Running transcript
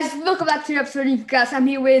welcome back to the episode of Podcast. I'm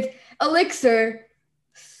here with Elixir.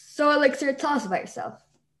 So, Elixir, tell us about yourself.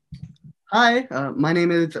 Hi, my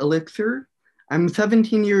name is Elixir. I'm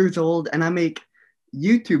 17 years old and I make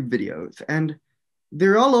YouTube videos, and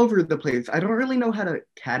they're all over the place. I don't really know how to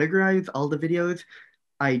categorize all the videos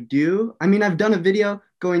I do. I mean, I've done a video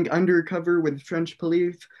going undercover with French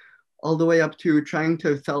police, all the way up to trying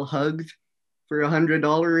to sell hugs for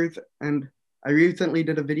 $100. And I recently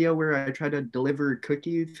did a video where I tried to deliver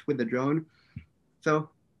cookies with a drone. So,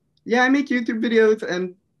 yeah, I make YouTube videos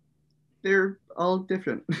and they're all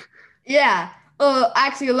different. Yeah.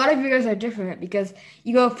 Actually, a lot of videos are different because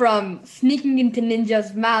you go from sneaking into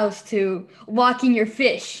Ninja's mouse to walking your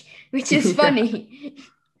fish, which is Yeah. funny.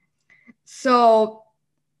 So,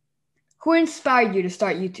 who inspired you to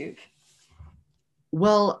start YouTube?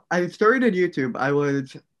 Well, I started YouTube.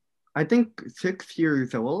 I think, 6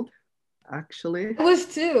 years old, actually. I was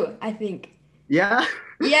too, I think. Yeah.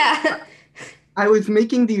 Yeah. I was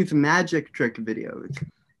making these magic trick videos,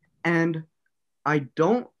 and I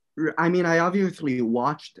don't, I mean, I obviously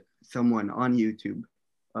watched someone on YouTube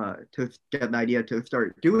to get the idea to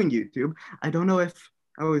start doing YouTube. I don't know if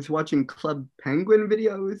I was watching Club Penguin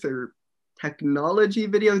videos or technology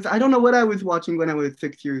videos. I don't know what I was watching when I was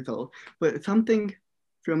 6 years old, but something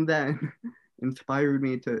from then inspired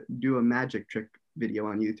me to do a magic trick video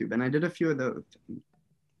on YouTube, and I did a few of those.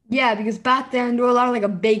 Yeah, because back then there were a lot of like a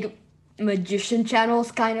big magician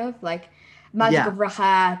channels, kind of like Magic Yeah, of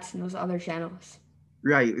Rahat and those other channels.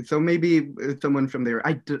 right. So maybe someone from there.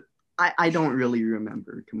 I don't really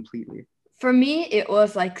remember completely. For me, it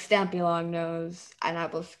was like Stampy Longnose and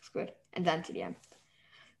Apple Squid and then TDM.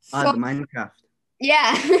 So The Minecraft.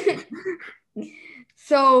 yeah.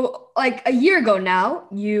 So like a year ago now,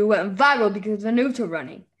 you went viral because of Naruto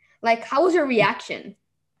running. Like, how was your reaction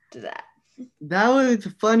to that? That was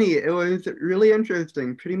funny. It was really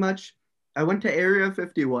interesting. Pretty much, I went to Area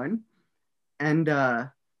 51, and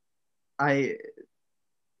I,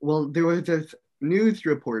 well, there was this news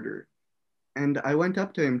reporter, and I went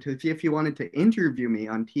up to him to see if he wanted to interview me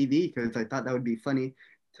on TV because I thought that would be funny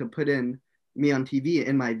to put in me on TV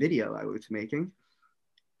in my video I was making.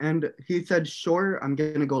 And he said, "Sure, I'm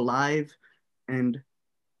gonna go live, and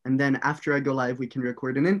then after I go live, we can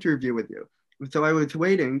record an interview with you." So I was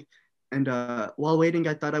waiting, and while waiting,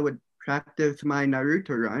 I thought I would practice my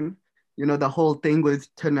Naruto run. You know, the whole thing was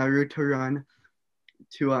to Naruto run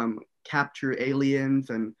to capture aliens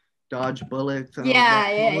and dodge bullets and all of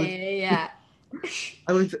that. Yeah, So yeah, yeah, yeah.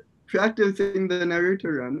 I was practicing the Naruto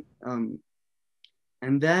run,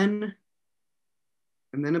 and then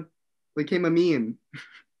it became a meme.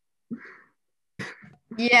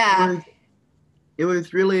 It Yeah. was it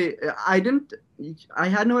was really I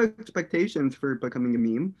had no expectations for becoming a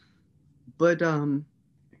meme, but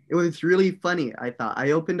it was really funny. I thought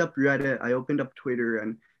I opened up Reddit, I opened up Twitter,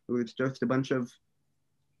 and it was just a bunch of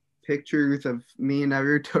pictures of me and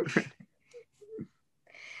Naruto.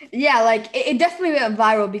 Yeah, like it definitely went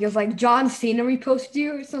viral because like John Cena reposted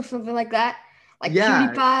you or something like that. Like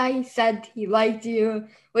Yeah, PewDiePie said he liked you,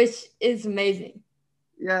 which is amazing.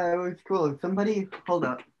 yeah, it was cool. Somebody, hold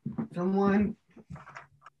up, someone,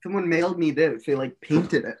 someone mailed me this. They like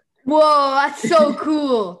painted Whoa, that's so it.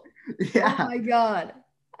 cool. Oh Yeah, my God.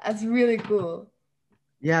 That's really cool.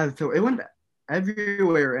 yeah. So it went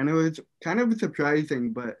everywhere, and it was kind of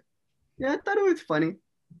surprising, but yeah, I thought it was funny.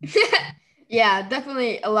 Yeah,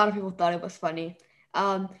 definitely a lot of people thought it was funny.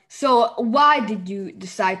 So why did you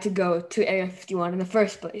decide to go to Area 51 in the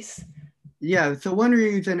first place? Yeah, so one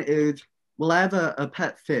reason is, well, I have a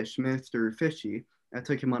pet fish, Mr. Fishy. I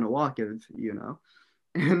took him on a walk, as you know.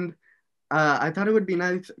 And I thought it would be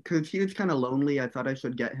nice because he was kind of lonely. I thought I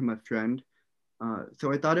should get him a friend.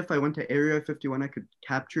 So I thought if I went to Area 51, I could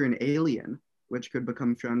capture an alien, which could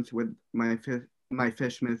become friends with my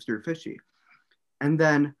fish, Mr. Fishy. And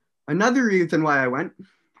then another reason why I went,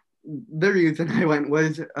 the reason I went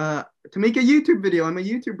was to make a YouTube video. I'm a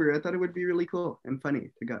YouTuber. I thought it would be really cool and funny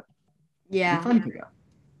to go and Yeah, fun to go.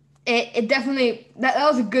 it definitely that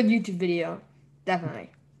was a good YouTube video.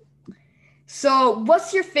 Definitely. So,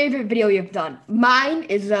 what's your favorite video you've done? Mine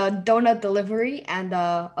is a donut delivery and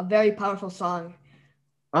a very powerful song.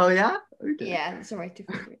 Oh yeah? Okay. Yeah, those are my two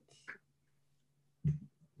favorites.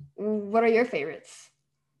 What are your favorites?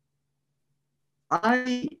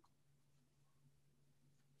 I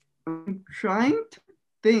am trying to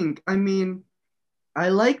think. I mean, I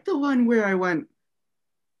like the one where I went,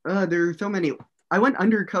 there are so many. I went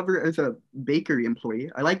undercover as a bakery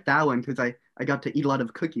employee. I like that one because I got to eat a lot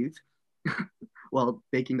of cookies while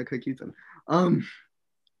baking the cookies. And um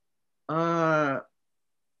uh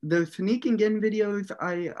the sneaking in videos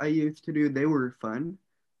I used to do, they were fun.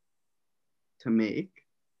 to make.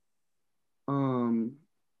 Um,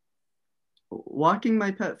 Walking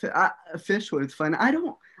my fish was fun. I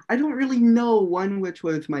don't really know one which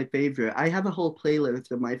was my favorite. I have a whole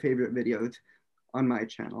playlist of my favorite videos on my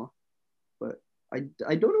channel, but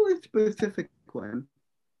I don't know a specific one.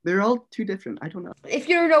 They're all too different. I don't know. If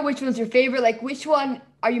you don't know which one's your favorite, like which one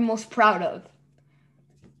are you most proud of?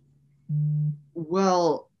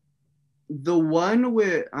 Well, the one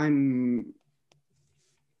where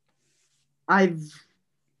I've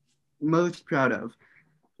most proud of.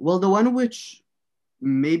 Well, the one which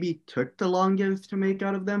maybe took the longest to make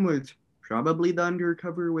out of them was probably the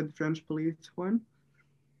undercover with French police one.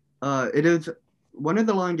 It is one of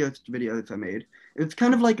the longest videos I made. It's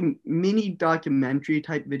kind of like a mini documentary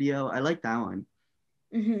type video. I like that one,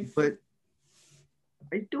 Mm-hmm. but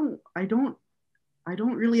I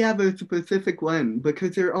don't really have a specific one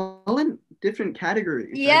because they're all in different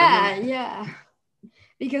categories. Yeah.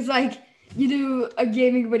 Because like you do a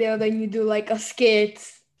gaming video, then you do like a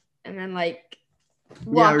skit, and then like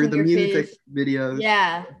Yeah, or walking the your music face. videos.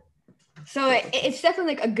 Yeah. So it's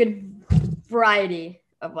definitely like a good variety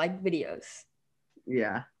of like videos.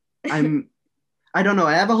 Yeah. I don't know.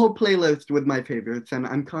 I have a whole playlist with my favorites and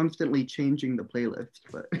I'm constantly changing the playlist,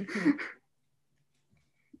 but Mhm.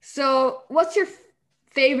 So what's your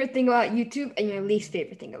favorite thing about YouTube and your least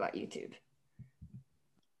favorite thing about YouTube?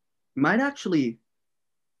 might actually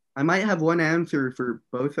I might have one answer for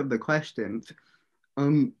both of the questions.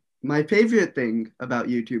 Um my favorite thing about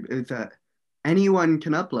YouTube is that anyone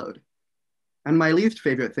can upload. And my least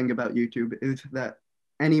favorite thing about YouTube is that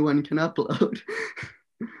anyone can upload.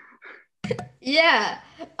 Yeah.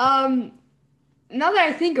 Um Now that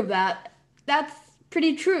I think of that, that's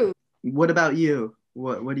pretty true. What about you?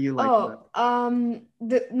 What do you like about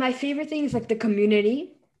it? My favorite thing is like the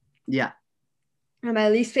community, Yeah. and my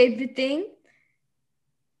least favorite thing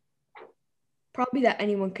probably that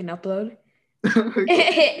anyone can upload.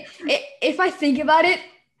 If I think about it,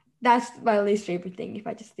 that's my least favorite thing. If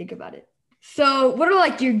I just think about it. So, what are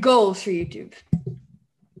like your goals for YouTube?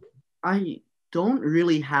 I don't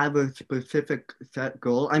really have a specific set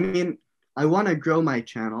goal. I mean, I want to grow my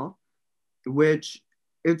channel, which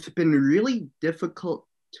it's been really difficult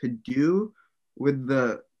to do with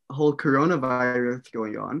the whole coronavirus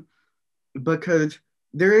going on because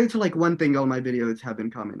there is like one thing all my videos have in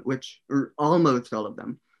common, which or almost all of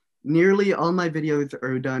them. Nearly all my videos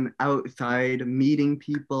are done outside, meeting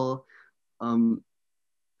people, um,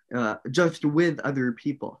 just with other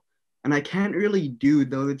people. And I can't really do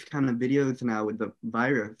those kind of videos now with the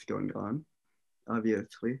virus going on,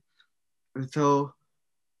 obviously. So,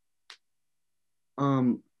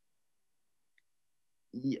 um,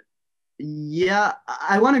 y- yeah,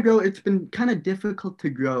 I want to grow. It's been kind of difficult to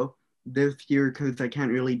grow this year because I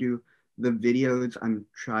can't really do the videos I'm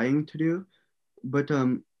trying to do. But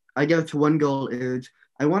I guess one goal is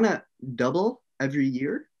I want to double every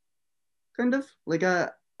year, kind of. Like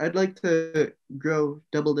I'd like to grow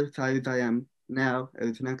double the size I am now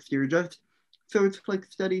as next year, just so it's like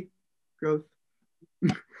steady growth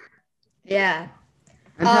Yeah.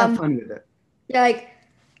 and have Um. fun with it. Yeah. Like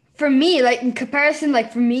for me, like in comparison,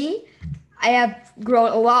 like for me, I have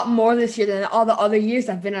grown a lot more this year than all the other years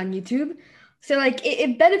I've been on YouTube. So like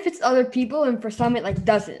it benefits other people, and for some it like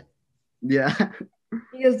doesn't. Yeah.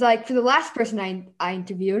 Because like for the last person I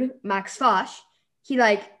interviewed, Max Fosh, he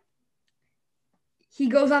like he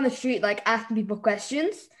goes on the street like asking people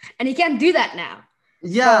questions, and he can't do that now.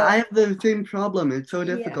 Yeah, I So have the same problem. It's so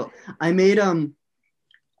yeah, difficult. I made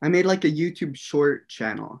like a YouTube short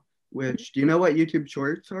channel, which do you know what YouTube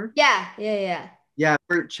shorts are? yeah. Yeah,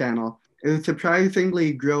 short channel. It's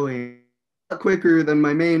surprisingly growing quicker than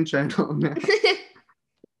my main channel now.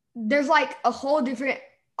 There's like a whole different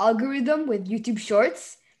algorithm with YouTube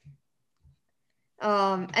Shorts.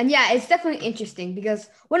 And yeah, it's definitely interesting because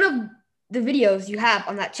one of the videos you have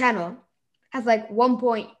on that channel has like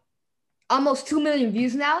almost 2 million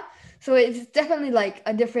views now. So it's definitely like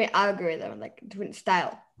a different algorithm, like a different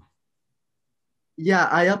style. Yeah,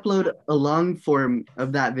 I upload a long form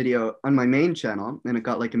of that video on my main channel and it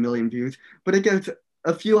got like 1 million views, but it gets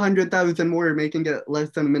a few 100,000 more, making it less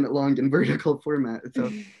than a minute long in vertical format.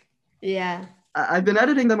 So Yeah, I've been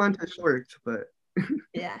editing them onto shorts, but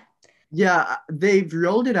yeah, yeah, they've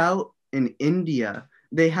rolled it out in India.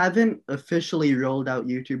 They haven't officially rolled out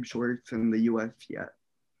YouTube Shorts in the US yet.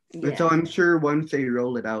 But so yeah, I'm sure once they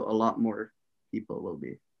roll it out, a lot more people will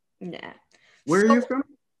be. yeah. Where are So you from?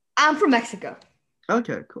 I'm from Mexico.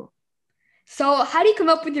 Okay, cool. So how do you come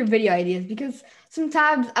up with your video ideas? Because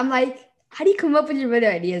sometimes I'm like, how do you come up with your video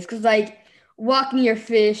ideas? Because like walking your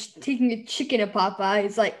fish, taking a chicken to Popeye,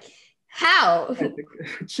 it's like, How?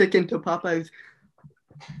 chicken to Popeyes.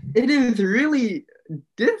 It is really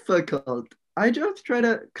difficult. I just try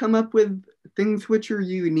to come up with things which are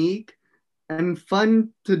unique and fun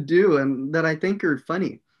to do and that I think are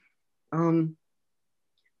funny. Um,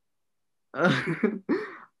 uh,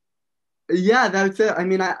 yeah, that's it. I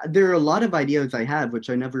mean, there are a lot of ideas I have which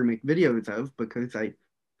I never make videos of because I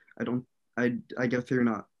don't, I guess they're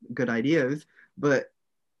not good ideas. But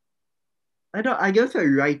I guess I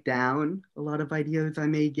write down a lot of ideas I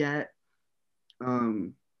may get.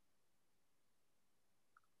 Um,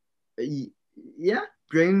 yeah,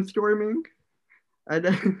 brainstorming. I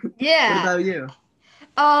don't, what Yeah. about you?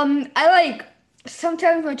 I like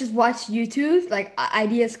sometimes when I just watch YouTube, like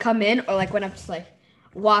ideas come in, or like when I'm just like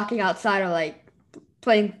walking outside or like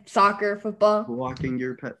playing soccer, football. Walking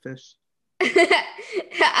your pet fish.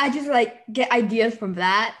 I just like get ideas from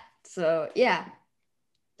that. So yeah,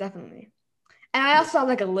 definitely. And I also have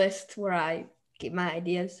like a list where I keep my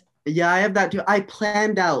ideas. Yeah, I have that too. I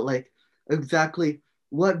planned out like exactly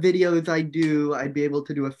what videos I do. I'd be able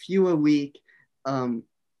to do a few a week. Um,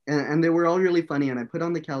 and they were all really funny. And I put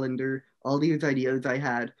on the calendar all these ideas I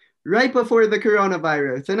had right before the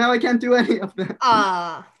coronavirus. And now I can't do any of them.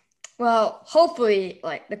 Uh well, hopefully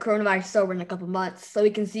like the coronavirus is over in a couple months so we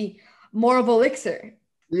can see more of Elixir.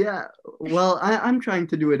 Yeah, well, I'm trying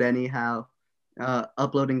to do it anyhow,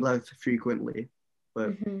 uploading less frequently.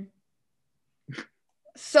 But Hmm.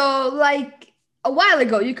 So like a while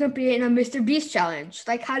ago you competed in a Mr. Beast challenge.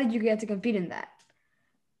 Like how did you get to compete in that?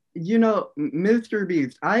 Mr.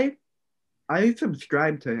 Beast, I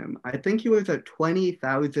subscribed to him. I think he was at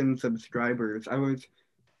 20,000 subscribers. I was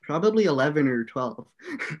probably 11 or 12.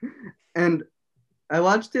 And I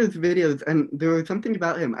watched his videos, and there was something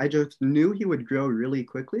about him. I just knew he would grow really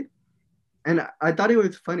quickly. And I thought it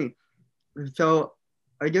was funny. So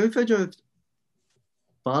I guess I just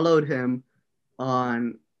followed him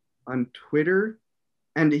on Twitter.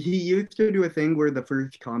 And he used to do a thing where the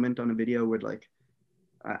first comment on a video would like,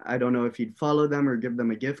 I don't know if he'd follow them or give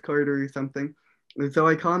them a gift card or something. And so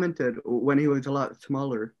I commented when he was a lot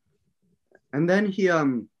smaller. And then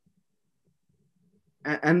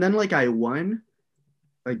and then like I won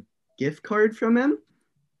a gift card from him,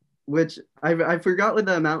 which I forgot what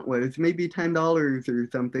the amount was, maybe $10 or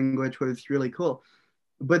something, which was really cool.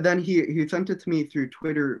 But then he sent it to me through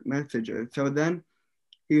Twitter messages. So then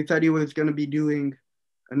he said he was going to be doing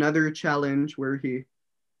another challenge where he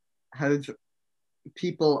has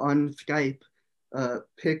people on Skype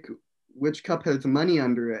pick which cup has money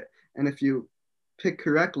under it. And if you pick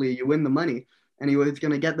correctly, you win the money. And he was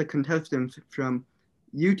going to get the contestants from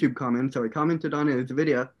YouTube comments. So I commented on his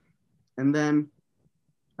video. And then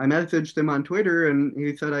I messaged him on Twitter and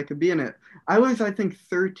he said I could be in it. I was, I think,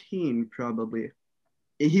 13 probably.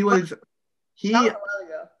 He What? was, That was he, a while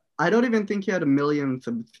ago. I don't even think he had 1 million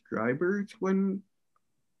subscribers when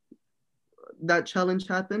that challenge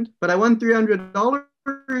happened, but I won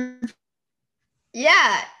 $300.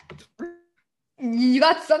 Yeah, you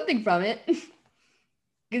got something from it.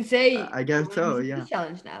 You can say I you guess won a so, Mr. yeah. Beast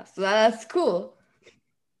challenge now. So that's cool.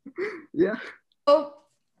 Yeah. So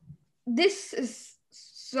this is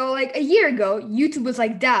so like a year ago, YouTube was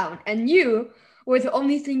like down, and you were the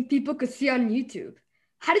only thing people could see on YouTube.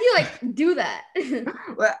 How did you like do that?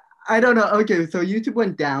 Well, I don't know. Okay, so YouTube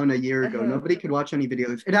went down a year ago. Uh-huh. Nobody could watch any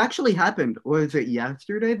videos. It actually happened. Was it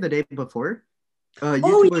yesterday, the day before? Oh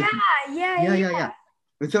YouTube was, yeah, yeah, yeah, yeah, yeah.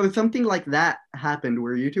 yeah. So something like that happened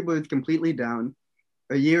where YouTube was completely down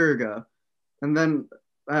a year ago. And then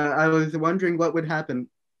I was wondering what would happen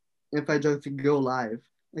if I just go live.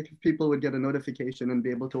 Like if people would get a notification and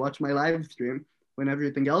be able to watch my live stream when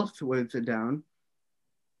everything else was down.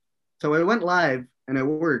 So I went live and it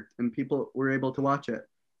worked and people were able to watch it.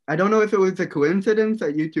 I don't know if it was a coincidence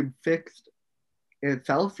that YouTube fixed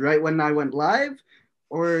itself right when I went live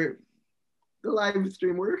or the live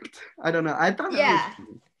stream worked. I don't know. I thought that was Yeah.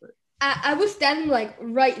 funny, but... I was standing like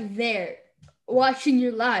right there watching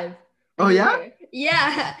you live. Oh Like yeah? there.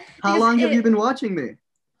 Yeah. How Because long have you it been watching me?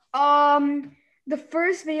 the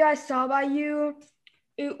first video I saw by you,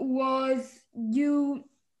 it was you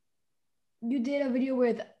did a video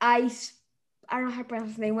with Ice. I don't know how to pronounce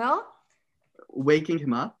his name well. Waking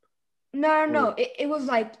him up? No, no, no. Or... It was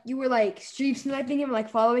like you were like stream sniping him, like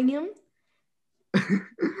following him.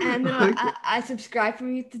 And then Okay. I subscribed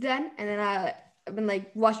from you to then, and then I've been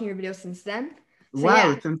like watching your videos since then. So Wow,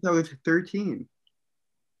 yeah, since I was 13.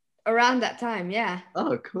 around that time, yeah.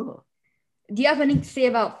 Oh, cool. Do you have anything to say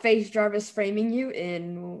about FaZe Jarvis framing you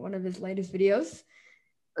in one of his latest videos?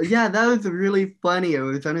 Yeah, that was really funny. It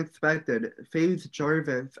was unexpected. FaZe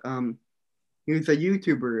Jarvis, he was a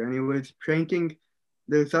YouTuber and he was pranking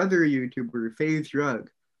this other YouTuber, FaZe Rug,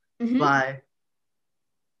 Mm-hmm. by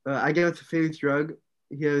I guess FaZe Rug.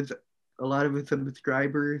 He has a lot of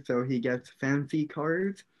subscribers, so he gets fancy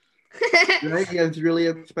cars, right? He has really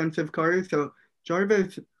expensive cars. So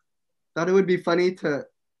Jarvis thought it would be funny to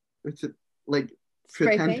like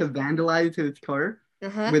Spray pretend to paint. vandalize his car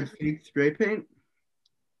Uh-huh. with fake spray paint.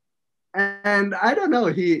 And I don't know,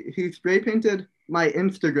 he spray painted my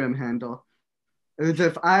Instagram handle as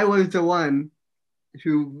if I was the one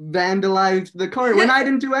who vandalized the car when I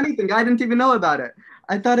didn't do anything. I didn't even know about it.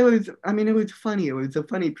 I thought it was, I mean, it was funny. It was a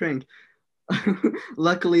funny prank.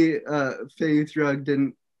 Luckily, FaZe Rug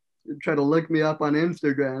didn't try to look me up on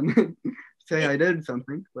Instagram and say It, I did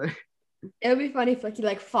something, but it would be funny if like he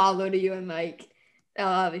like followed you and like oh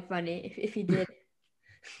that'd be funny if he did.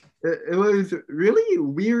 it was really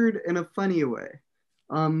weird in a funny way.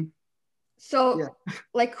 Um, So yeah,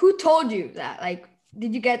 like who told you that? Like yeah.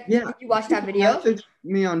 did you watch that People video? messaged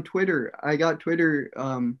me on Twitter. I got Twitter,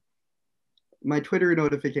 my Twitter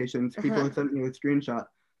notifications. Uh-huh. People sent me a screenshot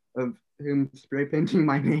of him spray painting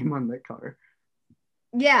my name on the car.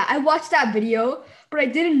 Yeah, I watched that video, but I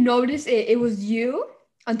didn't notice it was you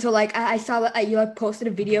until like I saw that you like posted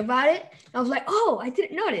a video about it. And I was like, oh, I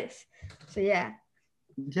didn't notice. So yeah.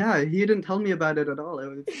 Yeah, he didn't tell me about it at all. It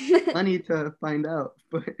was funny to find out.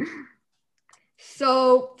 But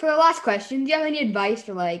So for the last question, do you have any advice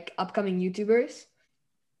for like upcoming YouTubers?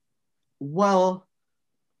 well,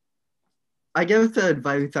 I guess the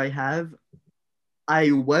advice I have,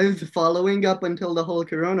 I was following up until the whole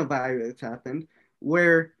coronavirus happened,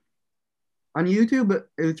 where on YouTube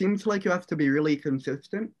it seems like you have to be really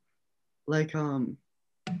consistent. Like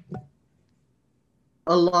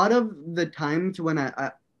a lot of the times when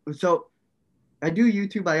so I do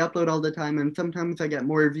YouTube, I upload all the time, and sometimes I get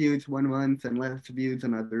more views one month and less views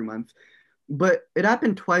another month. But it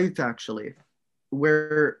happened twice actually,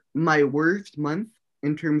 where my worst month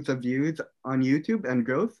in terms of views on YouTube and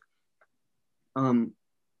growth, um,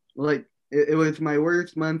 like it was my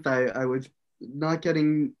worst month. I was not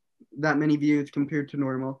getting that many views compared to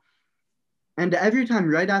normal. And every time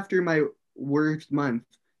right after my worst month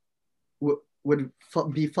would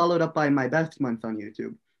be followed up by my best month on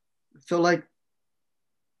YouTube. So like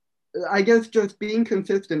I guess just being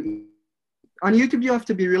consistent on YouTube, you have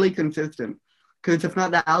to be really consistent because if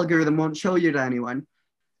not, the algorithm won't show you to anyone.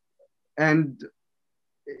 And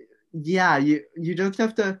yeah, you just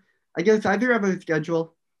have to, I guess, either have a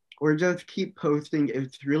schedule or just keep posting.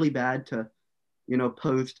 It's really bad to,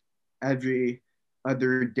 post every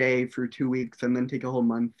other day for 2 weeks and then take a whole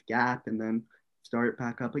month gap and then start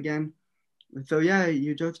back up again. So yeah,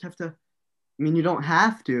 you just have to. I mean, you don't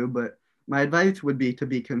have to, but my advice would be to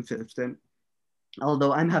be consistent.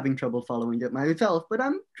 Although I'm having trouble following it myself, but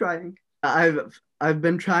I'm trying. I've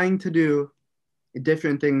been trying to do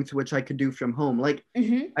different things which I could do from home. Like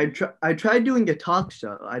Mm-hmm. I tried doing a talk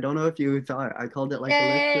show. I don't know if you saw it. I called it like Yeah,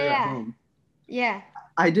 yeah, Elixir at yeah, home. yeah.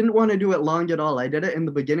 I didn't want to do it long at all. I did it in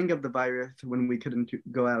the beginning of the virus when we couldn't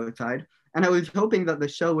go outside, and I was hoping that the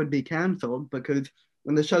show would be canceled because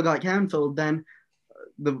when the show got canceled, then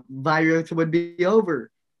the virus would be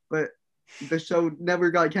over. But the show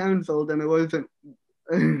never got canceled, and it wasn't.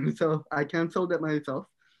 So I canceled it myself.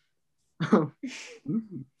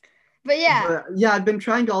 But yeah. But yeah, I've been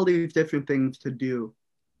trying all these different things to do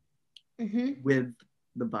Mm-hmm. with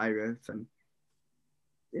the virus, and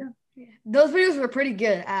yeah. Yeah. Those videos were pretty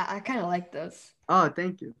good. I kind of like those Oh,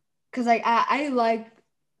 thank you. because like I like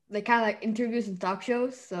the kind of like interviews and talk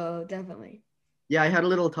shows. So definitely. Yeah, I had a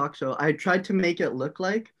little talk show. I tried to make it look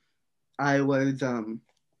like I was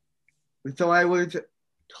so I was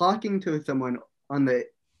talking to someone on the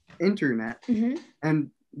internet, Mm-hmm.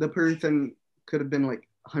 and the person could have been like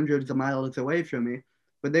hundreds of miles away from me,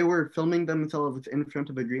 but they were filming themselves in front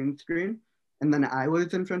of a green screen, and then I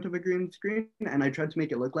was in front of a green screen, and I tried to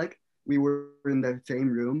make it look like we were in the same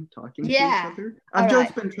room talking to each Yeah. other. All I've right.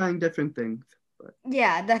 just been trying different things, but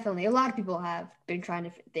Yeah, definitely. A lot of people have been trying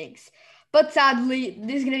different things. But sadly,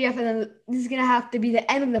 this is gonna have to be the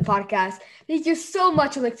end of the podcast. Thank you so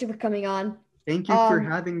much, Elixir, for coming on. thank you for Um,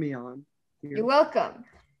 having me on you're here. welcome.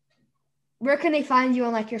 Where can they find you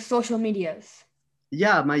on like your social medias?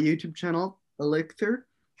 Yeah, my YouTube channel, Elixir.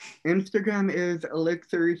 Instagram is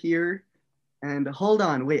Elixir here. And hold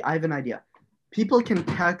on, wait, I have an idea. People can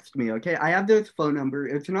text me, okay? I have this phone number.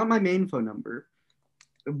 It's not my main phone number,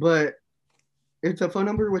 but it's a phone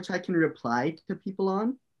number which I can reply to people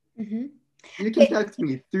on. Mm-hmm. You can Okay. text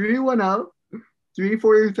me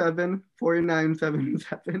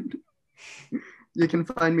 310-347-4977. You can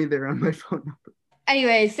find me there on my phone number.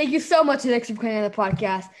 Anyways, thank you so much, Elixir, for coming on the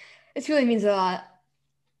podcast. This really means a lot.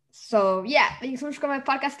 So yeah, thank you so much for coming on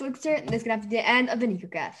my podcast, Elixir. And this is gonna have to be the end of the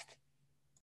NicoCast.